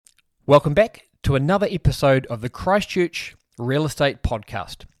Welcome back to another episode of the Christchurch Real Estate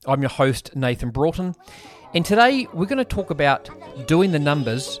Podcast. I'm your host, Nathan Broughton, and today we're going to talk about doing the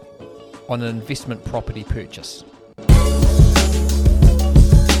numbers on an investment property purchase.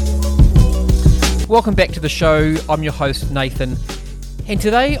 Welcome back to the show. I'm your host, Nathan, and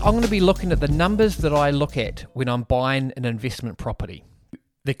today I'm going to be looking at the numbers that I look at when I'm buying an investment property.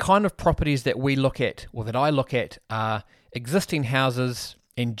 The kind of properties that we look at, or that I look at, are existing houses,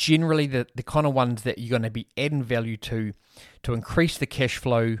 and generally the kind of ones that you're going to be adding value to increase the cash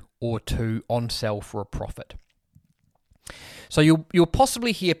flow or to on-sell for a profit. So you'll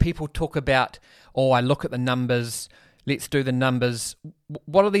possibly hear people talk about, I look at the numbers, let's do the numbers.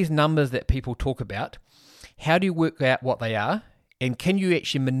 What are these numbers that people talk about? How do you work out what they are? And can you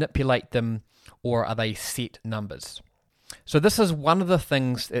actually manipulate them, or are they set numbers? So this is one of the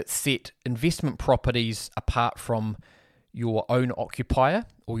things that set investment properties apart from your own occupier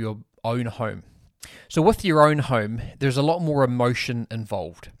or your own home. So with your own home, there's a lot more emotion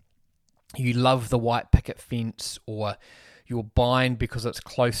involved. You love the white picket fence, or you're buying because it's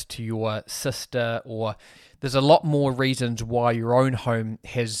close to your sister, or there's a lot more reasons why your own home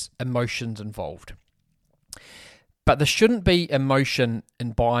has emotions involved. But there shouldn't be emotion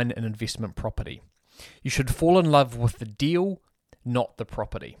in buying an investment property. You should fall in love with the deal, not the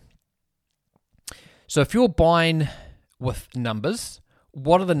property. So if you're buying with numbers,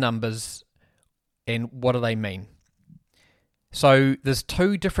 what are the numbers and what do they mean? So there's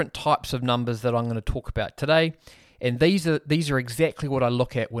two different types of numbers that I'm going to talk about today, and these are exactly what I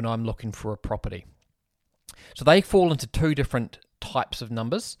look at when I'm looking for a property. So they fall into two different types of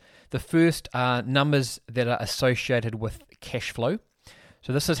numbers. The first are numbers that are associated with cash flow.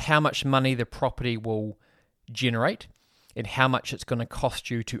 So this is how much money the property will generate and how much it's going to cost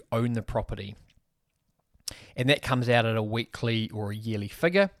you to own the property. And that comes out at a weekly or a yearly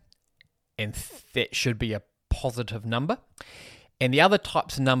figure, and that should be a positive number. And the other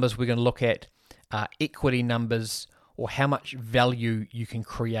types of numbers we're going to look at are equity numbers, or how much value you can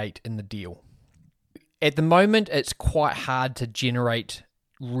create in the deal. At the moment, it's quite hard to generate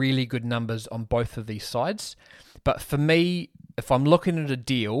really good numbers on both of these sides. But for me, if I'm looking at a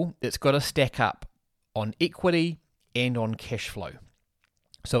deal, it's got to stack up on equity and on cash flow.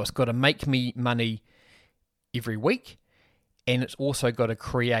 So it's got to make me money every week, and it's also got to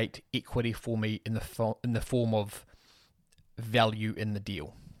create equity for me in the form of value in the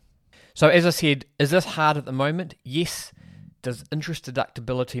deal. So as I said, is this hard at the moment? Yes. Does interest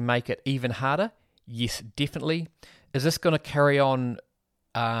deductibility make it even harder? Yes, definitely. Is this going to carry on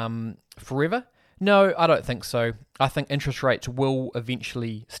forever? No, I don't think so. I think interest rates will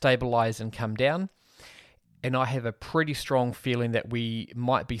eventually stabilize and come down. And I have a pretty strong feeling that we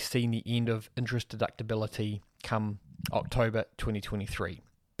might be seeing the end of interest deductibility come October 2023.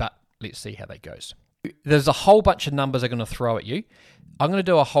 But let's see how that goes. There's a whole bunch of numbers I'm going to throw at you. I'm going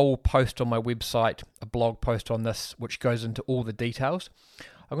to do a whole post on my website, a blog post on this, which goes into all the details.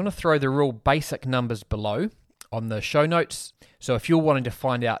 I'm going to throw the real basic numbers below on the show notes. So if you're wanting to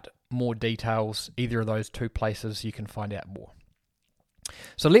find out more details, either of those two places, you can find out more.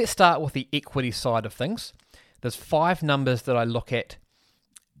 So let's start with the equity side of things. There's 5 numbers that I look at,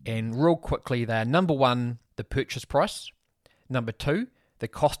 and real quickly they are: number 1, the purchase price; number 2, the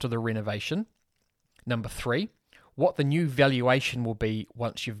cost of the renovation; number 3, what the new valuation will be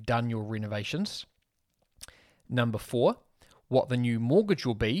once you've done your renovations; number 4, what the new mortgage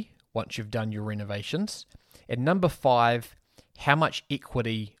will be once you've done your renovations; and number 5, how much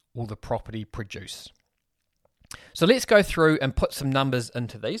equity will the property produce. So let's go through and put some numbers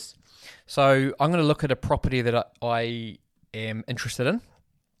into these. So I'm going to look at a property that I am interested in.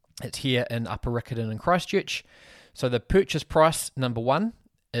 It's here in Upper Riccarton in Christchurch. So the purchase price, number 1,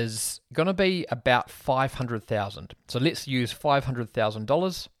 is going to be about $500,000. So let's use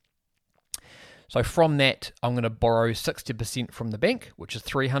 $500,000. So from that, I'm going to borrow 60% from the bank, which is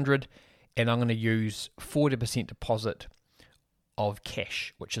 $300,000, and I'm going to use 40% deposit of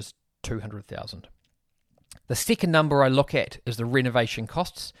cash, which is $200,000. The second number I look at is the renovation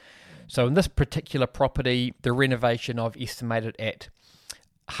costs. So in this particular property, the renovation I've estimated at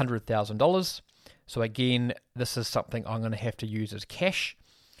 $100,000. So again, this is something I'm going to have to use as cash.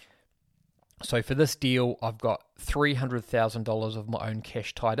 So for this deal, I've got $300,000 of my own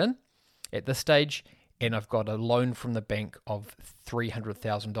cash tied in at this stage, and I've got a loan from the bank of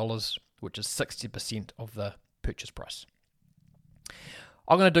 $300,000, which is 60% of the purchase price.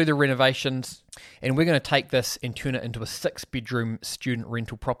 I'm going to do the renovations, and we're going to take this and turn it into a 6-bedroom student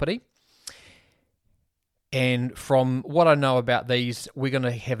rental property. And from what I know about these, we're going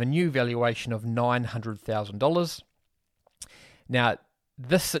to have a new valuation of $900,000. Now,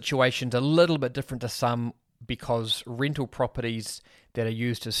 This situation's a little bit different to some because rental properties that are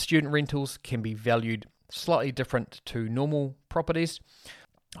used as student rentals can be valued slightly different to normal properties.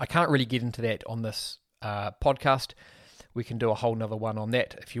 I can't really get into that on this podcast. We can do a whole nother one on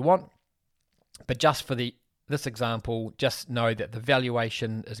that if you want. But just for this example, just know that the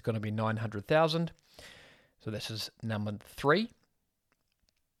valuation is going to be $900,000. So this is number 3.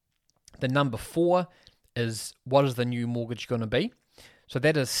 The number 4 is what is the new mortgage going to be? So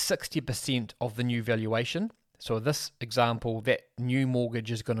that is 60% of the new valuation. So this example, that new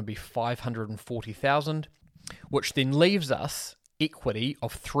mortgage is going to be $540,000, which then leaves us equity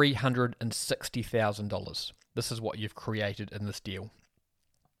of $360,000. This is what you've created in this deal.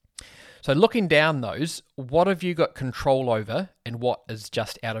 So looking down those, what have you got control over and what is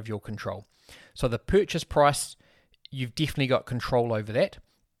just out of your control? So the purchase price, you've definitely got control over that.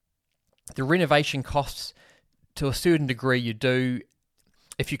 The renovation costs, to a certain degree you do,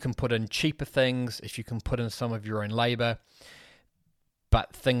 if you can put in cheaper things, if you can put in some of your own labour,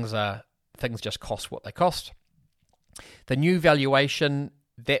 but things just cost what they cost. The new valuation,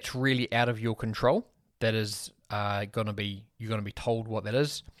 that's really out of your control. That is you're going to be told what that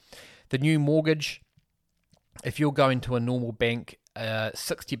is. The new mortgage, if you're going to a normal bank,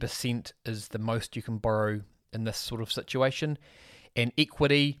 60% is the most you can borrow in this sort of situation. And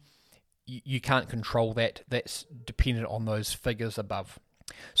equity, you can't control that. That's dependent on those figures above.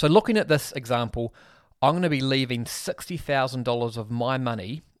 So looking at this example, I'm going to be leaving $60,000 of my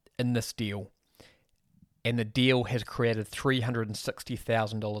money in this deal. And the deal has created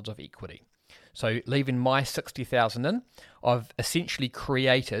 $360,000 of equity. So leaving my $60,000 in, I've essentially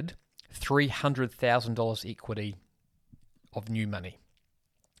created $300,000 equity of new money.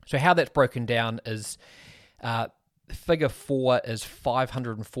 So how that's broken down is figure 4 is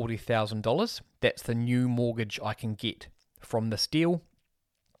 $540,000. That's the new mortgage I can get from this deal.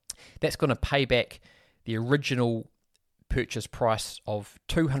 That's going to pay back the original purchase price of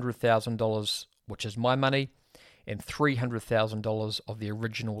 $200,000, which is my money, and $300,000 of the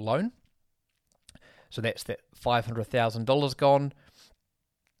original loan. So that's that $500,000 gone.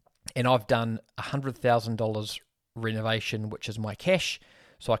 And I've done $100,000 renovation, which is my cash.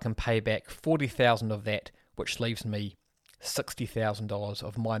 So I can pay back $40,000 of that, which leaves me $60,000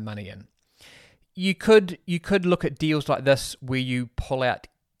 of my money in. You could look at deals like this where you pull out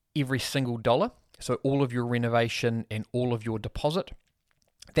every single dollar, so all of your renovation and all of your deposit.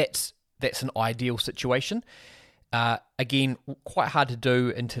 That's an ideal situation. Again, quite hard to do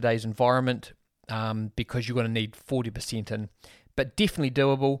in today's environment because you're going to need 40% in, but definitely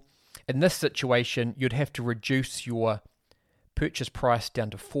doable. In this situation, you'd have to reduce your purchase price down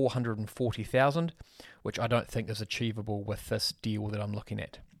to $440,000, which I don't think is achievable with this deal that I'm looking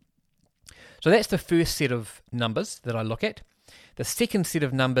at. So that's the first set of numbers that I look at. The second set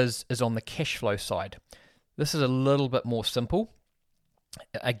of numbers is on the cash flow side. This is a little bit more simple.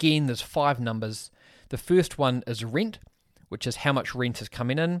 Again, there's 5 numbers. The first one is rent, which is how much rent is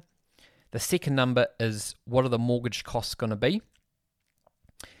coming in. The second number is what are the mortgage costs going to be.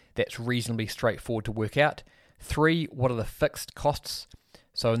 That's reasonably straightforward to work out. 3, what are the fixed costs?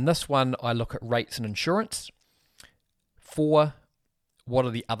 So in this one, I look at rates and insurance. 4, what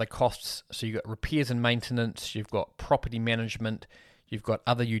are the other costs? So you've got repairs and maintenance, you've got property management, you've got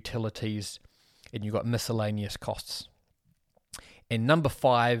other utilities, and you've got miscellaneous costs. And number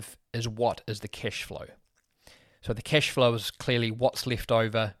 5 is what is the cash flow. So the cash flow is clearly what's left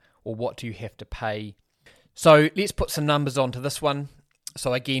over or what do you have to pay. So let's put some numbers onto this one.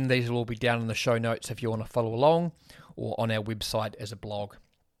 So again, these will all be down in the show notes if you want to follow along or on our website as a blog.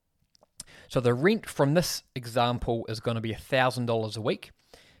 So the rent from this example is going to be $1,000 a week.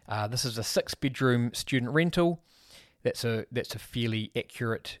 This is a 6-bedroom student rental. That's a fairly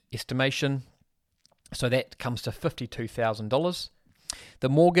accurate estimation. So that comes to $52,000. The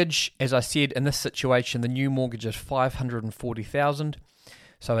mortgage, as I said, in this situation, the new mortgage is $540,000.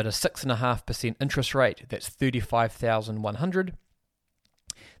 So at a 6.5% interest rate, that's $35,100.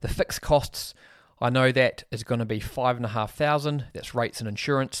 The fixed costs, I know that is going to be $5,500. That's rates and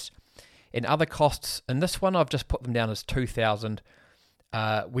insurance. And other costs, in this one, I've just put them down as $2,000.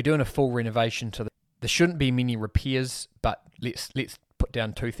 We're doing a full renovation, so there shouldn't be many repairs, but let's put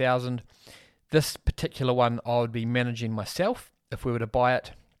down $2,000. This particular one I would be managing myself if we were to buy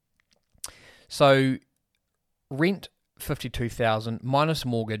it. So rent $52,000 minus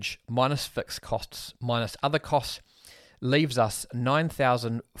mortgage minus fixed costs minus other costs leaves us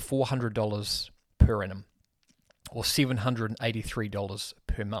 $9,400 per annum, or $783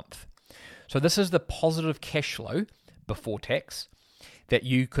 per month. So this is the positive cash flow before tax that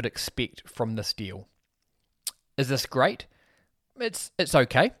you could expect from this deal. Is this great? It's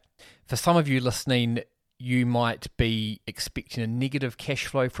okay. For some of you listening, you might be expecting a negative cash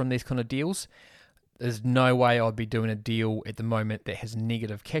flow from these kind of deals. There's no way I'd be doing a deal at the moment that has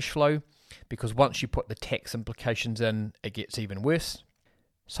negative cash flow, because once you put the tax implications in, it gets even worse.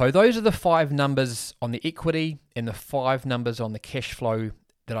 So those are the 5 numbers on the equity and the 5 numbers on the cash flow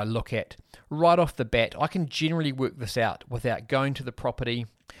that I look at right off the bat. I can generally work this out without going to the property.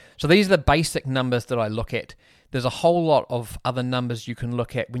 So these are the basic numbers that I look at. There's a whole lot of other numbers you can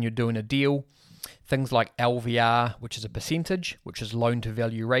look at when you're doing a deal. Things like LVR, which is a percentage, which is loan to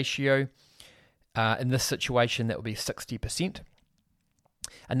value ratio. In this situation, that would be 60%.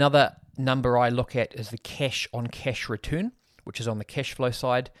 Another number I look at is the cash on cash return, which is on the cash flow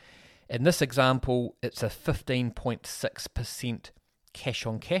side. In this example, it's a 15.6% cash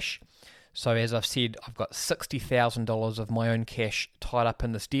on cash. So as I've said, I've got $60,000 of my own cash tied up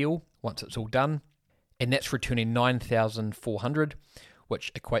in this deal once it's all done, and that's returning $9,400,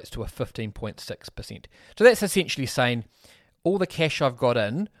 which equates to a 15.6%. So that's essentially saying all the cash I've got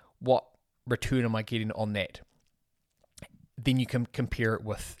in, what return am I getting on that? Then you can compare it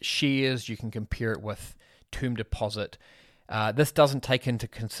with shares, you can compare it with term deposit. This doesn't take into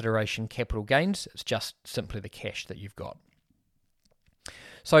consideration capital gains, it's just simply the cash that you've got.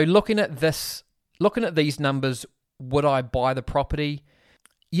 So looking at these numbers, would I buy the property?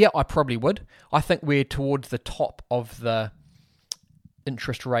 Yeah, I probably would. I think we're towards the top of the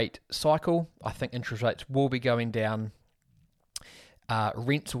interest rate cycle. I think interest rates will be going down.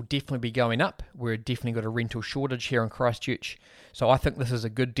 Rents will definitely be going up. We've definitely got a rental shortage here in Christchurch. So I think this is a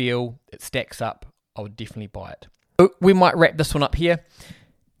good deal. It stacks up. I would definitely buy it. So we might wrap this one up here.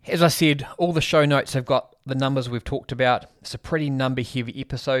 As I said, all the show notes have got the numbers we've talked about. It's a pretty number-heavy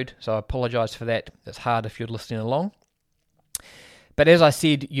episode, so I apologise for that. It's hard if you're listening along. But as I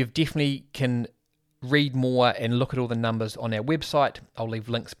said, you definitely can read more and look at all the numbers on our website. I'll leave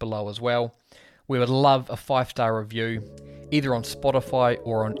links below as well. We would love a 5-star review, either on Spotify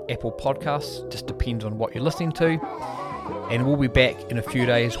or on Apple Podcasts. Just depends on what you're listening to. And we'll be back in a few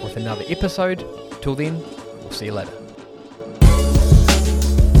days with another episode. Till then, we'll see you later.